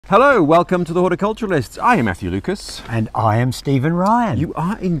Hello, welcome to the Horti-Culturalists. I am Matthew Lucas. And I am Stephen Ryan. You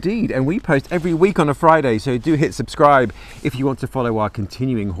are indeed, and we post every week on a Friday, so do hit subscribe if you want to follow our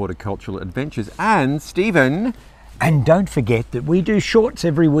continuing horticultural adventures. And Stephen... And don't forget that we do shorts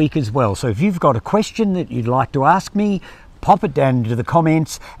every week as well, so if you've got a question that you'd like to ask me, pop it down into the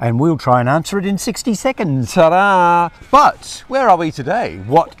comments and we'll try and answer it in 60 seconds. Ta-da! But where are we today?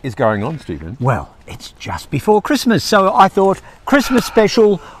 What is going on, Stephen? Well, it's just before Christmas, so I thought, Christmas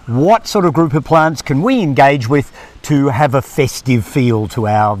special, what sort of group of plants can we engage with to have a festive feel to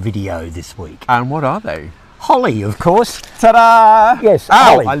our video this week? And what are they? Holly, of course. Ta-da! Yes, Ow!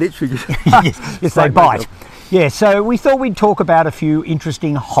 holly. I literally just... yes, they bite. Yeah, so we thought we'd talk about a few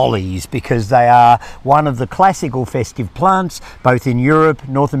interesting hollies because they are one of the classical festive plants, both in Europe,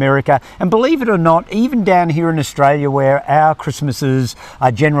 North America, and believe it or not, even down here in Australia where our Christmases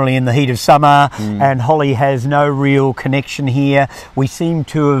are generally in the heat of summer and holly has no real connection here, we seem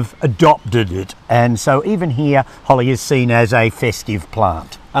to have adopted it. And so even here, holly is seen as a festive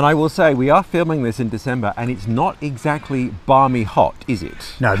plant. And I will say, we are filming this in December and it's not exactly balmy hot, is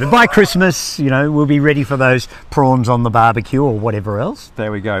it? No, but by Christmas, you know, we'll be ready for those prawns on the barbecue or whatever else. There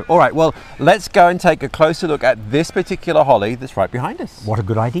we go. All right, well, let's go and take a closer look at this particular holly that's right behind us. What a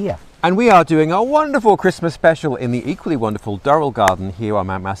good idea. And we are doing a wonderful Christmas special in the equally wonderful Durrol garden here on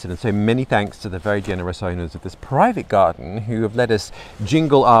Mount Macedon. So many thanks to the very generous owners of this private garden who have let us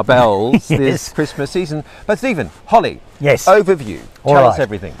jingle our bells this Christmas season. But Stephen, holly, yes. Overview, tell us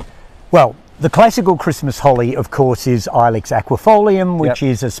everything. Well, the classical Christmas holly, of course, is Ilex Aquifolium, which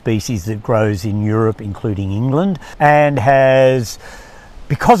is a species that grows in Europe, including England, and has,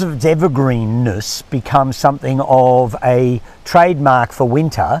 because of its evergreenness, become something of a trademark for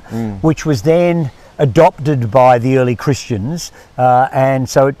winter, which was then adopted by the early Christians, and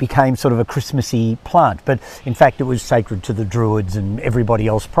so it became sort of a Christmassy plant. But in fact, it was sacred to the Druids and everybody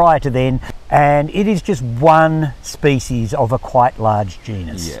else prior to then. And it is just one species of a quite large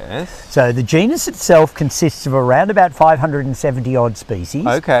genus. Yes. So the genus itself consists of around about 570 odd species.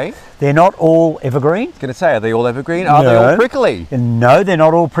 Okay. They're not all evergreen. I was going to say, are they all evergreen? Are they all prickly? No, they're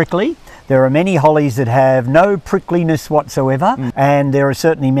not all prickly. There are many hollies that have no prickliness whatsoever, and there are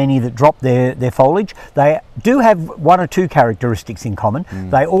certainly many that drop their foliage. They do have one or two characteristics in common.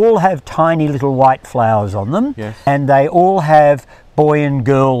 They all have tiny little white flowers on them, and they all have boy and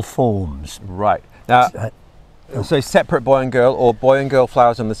girl forms. Right. Now, so separate boy and girl, or boy and girl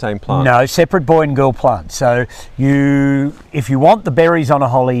flowers on the same plant? No, separate boy and girl plants. So if you want the berries on a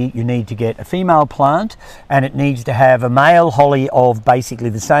holly, you need to get a female plant, and it needs to have a male holly of basically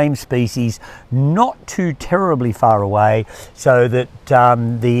the same species, not too terribly far away, so that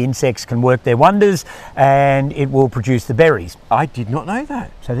the insects can work their wonders and it will produce the berries. I did not know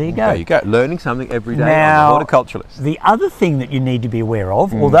that. So there you go. There you go. Learning something every day now, on the Horti-Culturalists. The other thing that you need to be aware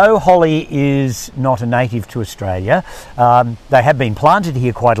of, although holly is not a native to Australia, they have been planted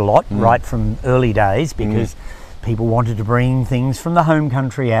here quite a lot right from early days because people wanted to bring things from the home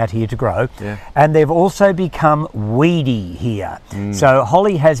country out here to grow. And they've also become weedy here. So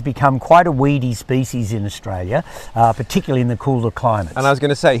holly has become quite a weedy species in Australia, particularly in the cooler climates. And I was going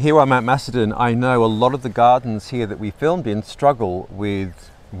to say, here on Mount Macedon, I know a lot of the gardens here that we filmed in struggle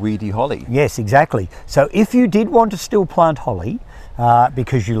with weedy holly. Yes, exactly. So if you did want to still plant holly,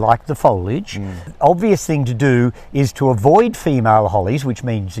 because you like the foliage, the obvious thing to do is to avoid female hollies, which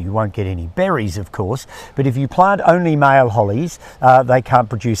means you won't get any berries, of course. But if you plant only male hollies, they can't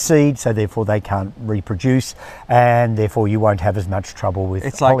produce seed, so therefore they can't reproduce, and therefore you won't have as much trouble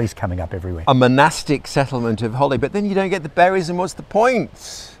with hollies coming up everywhere. A monastic settlement of holly, but then you don't get the berries, and what's the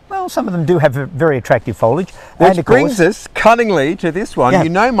point? Well, some of them do have a very attractive foliage. Which brings us cunningly to this one. You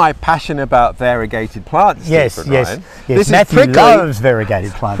know my passion about variegated plants, yes, Ryan. Yes. Matthew loves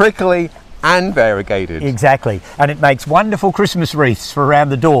variegated plants. Prickly and variegated. Exactly. And it makes wonderful Christmas wreaths for around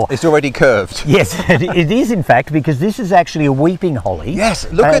the door. It's already curved. Yes, it is in fact, because this is actually a weeping holly.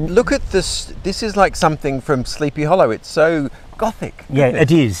 Yes, look at this. This is like something from Sleepy Hollow. It's so Gothic. Yeah,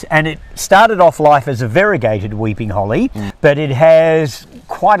 it is. And it started off life as a variegated weeping holly, but it has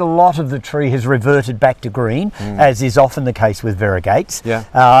quite a lot of the tree has reverted back to green, as is often the case with variegates.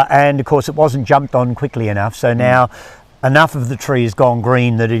 And of course it wasn't jumped on quickly enough, so now enough of the tree has gone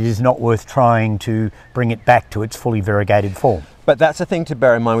green that it is not worth trying to bring it back to its fully variegated form. But that's a thing to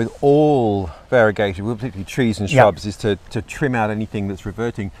bear in mind with all variegated, particularly trees and shrubs, is to trim out anything that's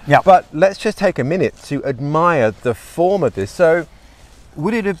reverting. But let's just take a minute to admire the form of this. So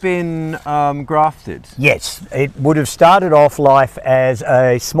would it have been grafted? Yes, it would have started off life as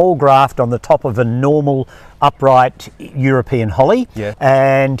a small graft on the top of a normal upright European holly. Yeah.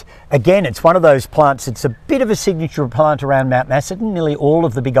 And again, it's one of those plants, it's a bit of a signature plant around Mount Macedon. Nearly all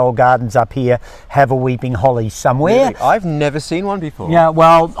of the big old gardens up here have a weeping holly somewhere. Really? I've never seen one before. Yeah,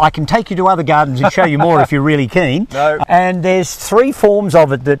 well, I can take you to other gardens and show you more if you're really keen. No. And there's three forms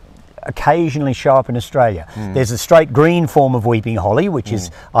of it that occasionally show up in Australia. There's a straight green form of weeping holly, which is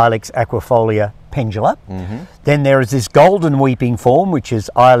Ilex Aquifolia Pendula. Then there is this golden weeping form, which is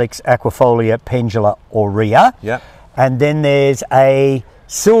Ilex Aquifolia Pendula Aurea. Yeah. And then there's a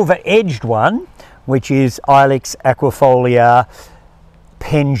silver-edged one, which is Ilex Aquifolia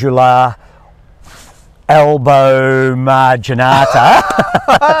Pendula elbow marginata.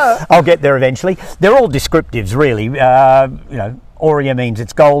 I'll get there eventually. They're all descriptives, really. You know, Aurea means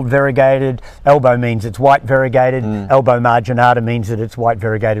it's gold variegated, elbow means it's white variegated, elbow marginata means that it's white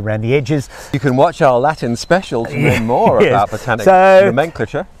variegated around the edges. You can watch our Latin special to learn more about botanic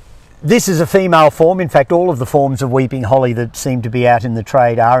nomenclature. This is a female form. In fact, all of the forms of weeping holly that seem to be out in the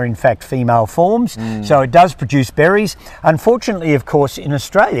trade are in fact female forms. So it does produce berries. Unfortunately, of course, in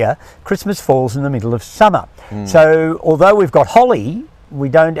Australia, Christmas falls in the middle of summer. So although we've got holly, we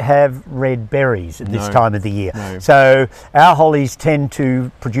don't have red berries at this time of the year. So our hollies tend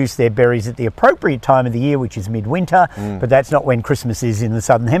to produce their berries at the appropriate time of the year, which is midwinter, but that's not when Christmas is in the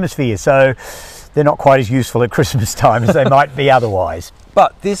southern hemisphere. So they're not quite as useful at Christmas time as they might be otherwise.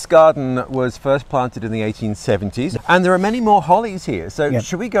 But this garden was first planted in the 1870s, and there are many more hollies here. So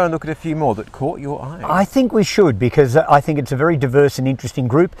should we go and look at a few more that caught your eye? I think we should, because I think it's a very diverse and interesting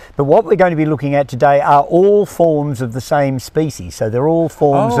group. But what we're going to be looking at today are all forms of the same species. So they're all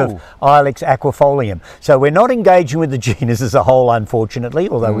forms of Ilex Aquifolium. So we're not engaging with the genus as a whole, unfortunately,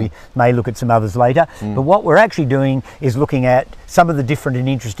 although we may look at some others later. But what we're actually doing is looking at some of the different and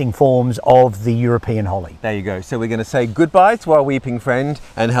interesting forms of the European holly. There you go. So we're going to say goodbye to our weeping friend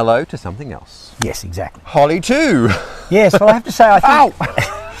and hello to something else. Yes, exactly. Holly too. Yes, well, I have to say, I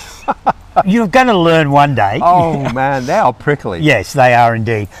think you're going to learn one day. Oh man, they are prickly. Yes, they are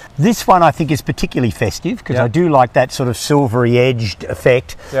indeed. This one I think is particularly festive because I do like that sort of silvery edged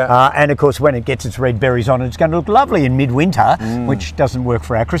effect. And of course, when it gets its red berries on it, it's going to look lovely in midwinter, which doesn't work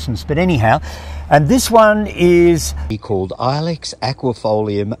for our Christmas. But anyhow, and this one is called Ilex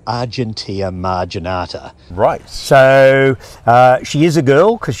Aquifolium Argentea Marginata. Right. So she is a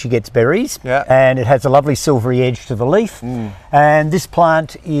girl because she gets berries, and it has a lovely silvery edge to the leaf. And this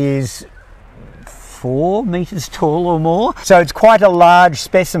plant is 4 meters tall or more, so it's quite a large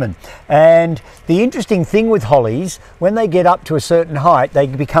specimen. And the interesting thing with hollies, when they get up to a certain height, they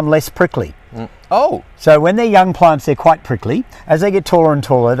become less prickly. So when they're young plants, they're quite prickly. As they get taller and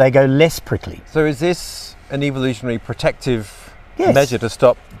taller, they go less prickly. So is this an evolutionary protective measure to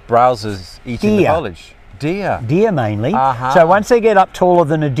stop browsers eating the foliage? Deer mainly. So once they get up taller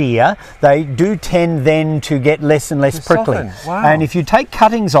than a deer, they do tend then to get less and less prickly. Wow. And if you take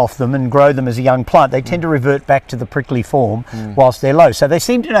cuttings off them and grow them as a young plant, they tend to revert back to the prickly form whilst they're low. So they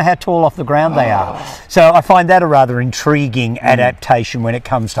seem to know how tall off the ground they are. So I find that a rather intriguing adaptation when it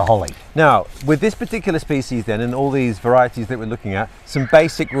comes to holly. Now, with this particular species then, and all these varieties that we're looking at, some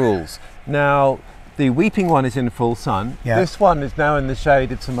basic rules. Now, the weeping one is in full sun. This one is now in the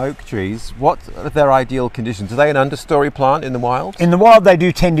shade of some oak trees. What are their ideal conditions? Are they an understory plant in the wild? In the wild, they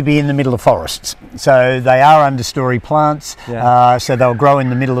do tend to be in the middle of forests. So they are understory plants. So they'll grow in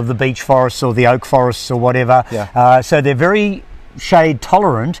the middle of the beech forests or the oak forests or whatever. So they're very shade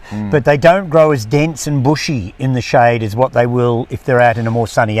tolerant, but they don't grow as dense and bushy in the shade as what they will if they're out in a more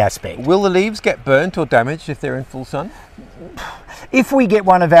sunny aspect. Will the leaves get burnt or damaged if they're in full sun? If we get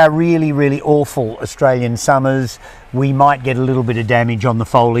one of our really, really awful Australian summers, we might get a little bit of damage on the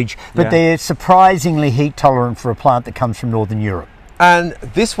foliage, but they're surprisingly heat tolerant for a plant that comes from Northern Europe. And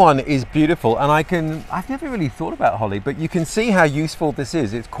this one is beautiful, and I've never really thought about holly, but you can see how useful this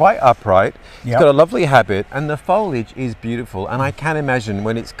is. It's quite upright, it's got a lovely habit, and the foliage is beautiful, and I can imagine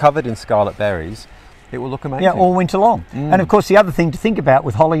when it's covered in scarlet berries, it will look amazing. Yeah, all winter long. And of course, the other thing to think about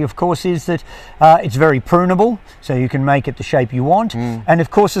with holly, of course, is that it's very prunable, so you can make it the shape you want. And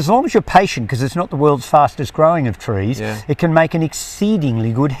of course, as long as you're patient, because it's not the world's fastest growing of trees, it can make an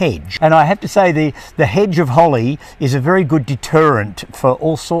exceedingly good hedge. And I have to say, the hedge of holly is a very good deterrent for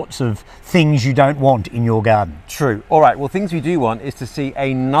all sorts of things you don't want in your garden. True. All right, well, things we do want is to see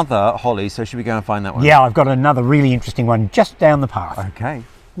another holly, so should we go and find that one? Yeah, I've got another really interesting one just down the path. Okay.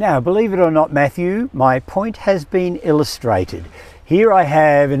 Now, believe it or not, Matthew, my point has been illustrated. Here I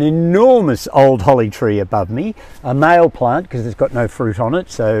have an enormous old holly tree above me, a male plant because it's got no fruit on it,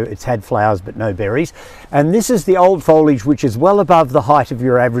 so it's had flowers but no berries. And this is the old foliage which is well above the height of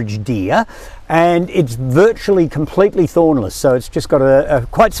your average deer, and it's virtually completely thornless, so it's just got a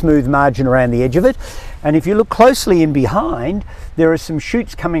quite smooth margin around the edge of it. And if you look closely in behind, there are some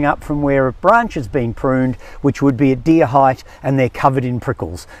shoots coming up from where a branch has been pruned, which would be at deer height, and they're covered in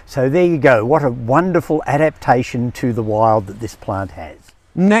prickles. So there you go. What a wonderful adaptation to the wild that this plant has.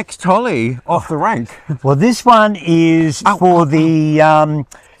 Next holly off the rank. Well, this one is for the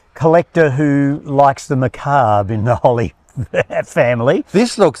collector who likes the macabre in the holly family.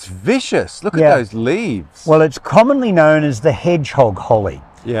 This looks vicious. Look at those leaves. Well, it's commonly known as the hedgehog holly.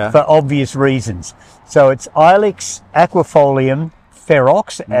 Yeah. For obvious reasons. So it's Ilex, Aquifolium,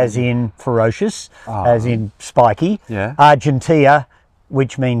 Ferox, as in ferocious, as in spiky, Argentea,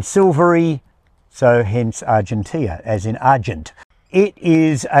 which means silvery, so hence Argentea, as in argent. It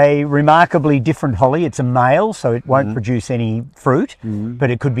is a remarkably different holly. It's a male, so it won't produce any fruit,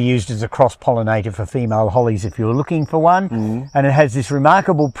 but it could be used as a cross-pollinator for female hollies if you're looking for one. And it has this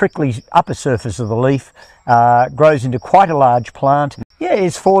remarkable prickly upper surface of the leaf, grows into quite a large plant. Yeah,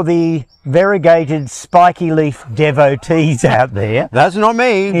 it's for the variegated spiky leaf devotees out there. That's not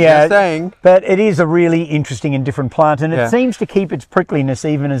me, just saying. But it is a really interesting and different plant, and it seems to keep its prickliness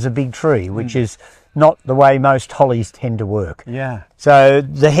even as a big tree, which is not the way most hollies tend to work. Yeah. So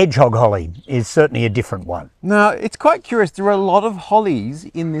the hedgehog holly is certainly a different one. Now, it's quite curious. There are a lot of hollies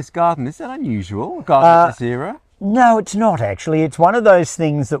in this garden. Is that unusual, a garden of this era? No, it's not actually. It's one of those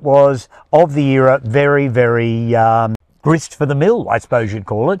things that was, of the era, very, very grist for the mill, I suppose you'd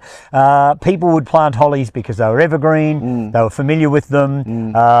call it. People would plant hollies because they were evergreen, they were familiar with them,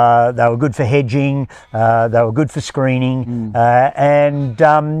 they were good for hedging, they were good for screening, and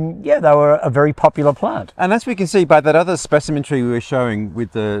yeah, they were a very popular plant. And as we can see by that other specimen tree we were showing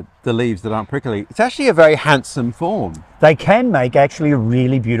with the leaves that aren't prickly, it's actually a very handsome form. They can make actually a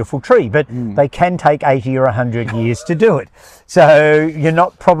really beautiful tree, but they can take 80 or 100 years to do it. So you're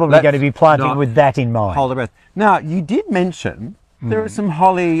not probably going to be planting with that in mind. Hold your breath. Now, you did mention there are some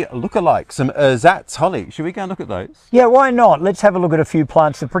holly lookalikes, some ersatz holly. Should we go and look at those? Yeah, why not? Let's have a look at a few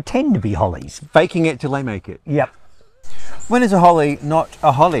plants that pretend to be hollies. Faking it till they make it. Yep. When is a holly not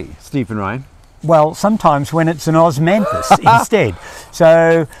a holly, Stephen Ryan? Well, sometimes when it's an Osmanthus instead.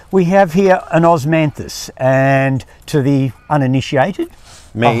 So we have here an Osmanthus, and to the uninitiated,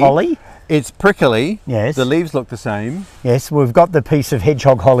 a holly. It's prickly. Yes. The leaves look the same. Yes, we've got the piece of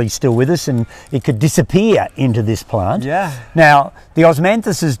hedgehog holly still with us, and it could disappear into this plant. Yeah. Now, the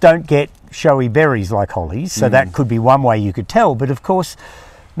Osmanthuses don't get showy berries like hollies, so that could be one way you could tell. But of course,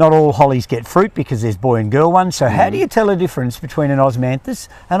 not all hollies get fruit because there's boy and girl ones. So how do you tell a difference between an Osmanthus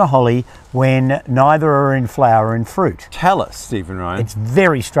and a holly when neither are in flower and fruit? Tell us, Stephen Ryan. It's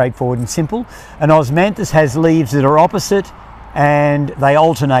very straightforward and simple. An Osmanthus has leaves that are opposite, and they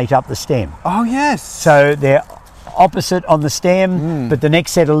alternate up the stem. Oh, yes. So they're opposite on the stem, but the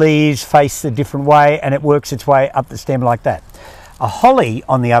next set of leaves face a different way, and it works its way up the stem like that. A holly,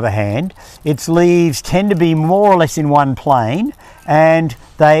 on the other hand, its leaves tend to be more or less in one plane, and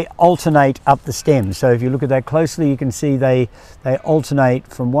they alternate up the stem. So if you look at that closely, you can see they alternate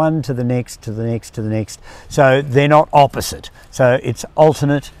from one to the next, to the next, to the next. So they're not opposite. So it's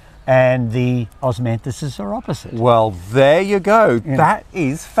alternate, and the Osmanthuses are opposite. Well, there you go. Yeah. That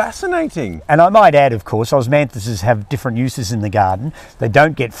is fascinating. And I might add, of course, Osmanthuses have different uses in the garden. They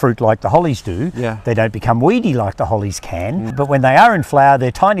don't get fruit like the hollies do. Yeah. They don't become weedy like the hollies can. But when they are in flower,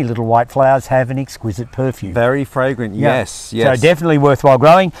 their tiny little white flowers have an exquisite perfume. Very fragrant, yes, yes. So definitely worthwhile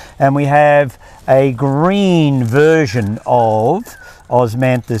growing. And we have a green version of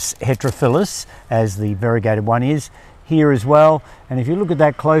Osmanthus heterophyllus, as the variegated one is, here as well. And if you look at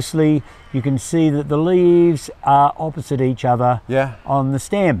that closely, you can see that the leaves are opposite each other on the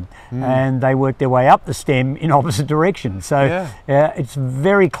stem, and they work their way up the stem in opposite directions. So it's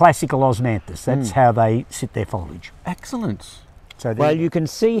very classical Osmanthus. That's how they sit their foliage. Excellent. So well, you can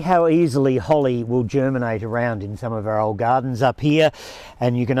see how easily holly will germinate around in some of our old gardens up here,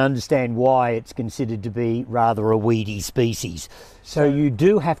 and you can understand why it's considered to be rather a weedy species. So you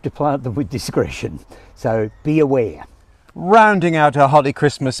do have to plant them with discretion, so be aware. Rounding out our Holly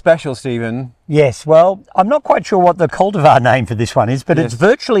Christmas special, Stephen. Yes, well, I'm not quite sure what the cultivar name for this one is, but it's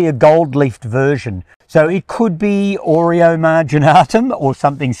virtually a gold-leafed version. So it could be Aurea Marginatum or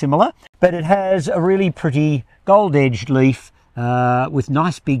something similar, but it has a really pretty gold-edged leaf with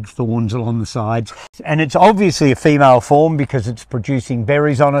nice big thorns along the sides. And it's obviously a female form because it's producing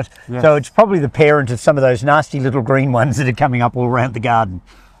berries on it. Yes. So it's probably the parent of some of those nasty little green ones that are coming up all around the garden.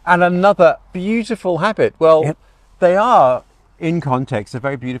 And another beautiful habit. Well, yep. They are, in context, a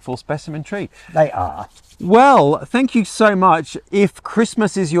very beautiful specimen tree. They are. Well, thank you so much. If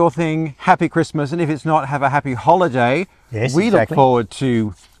Christmas is your thing, happy Christmas. And if it's not, have a happy holiday. Yes, we exactly. look forward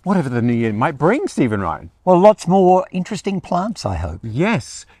to whatever the new year might bring, Stephen Ryan. Well, lots more interesting plants, I hope.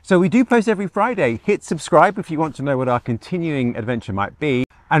 Yes. So we do post every Friday. Hit subscribe if you want to know what our continuing adventure might be.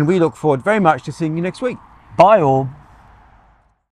 And we look forward very much to seeing you next week. Bye all.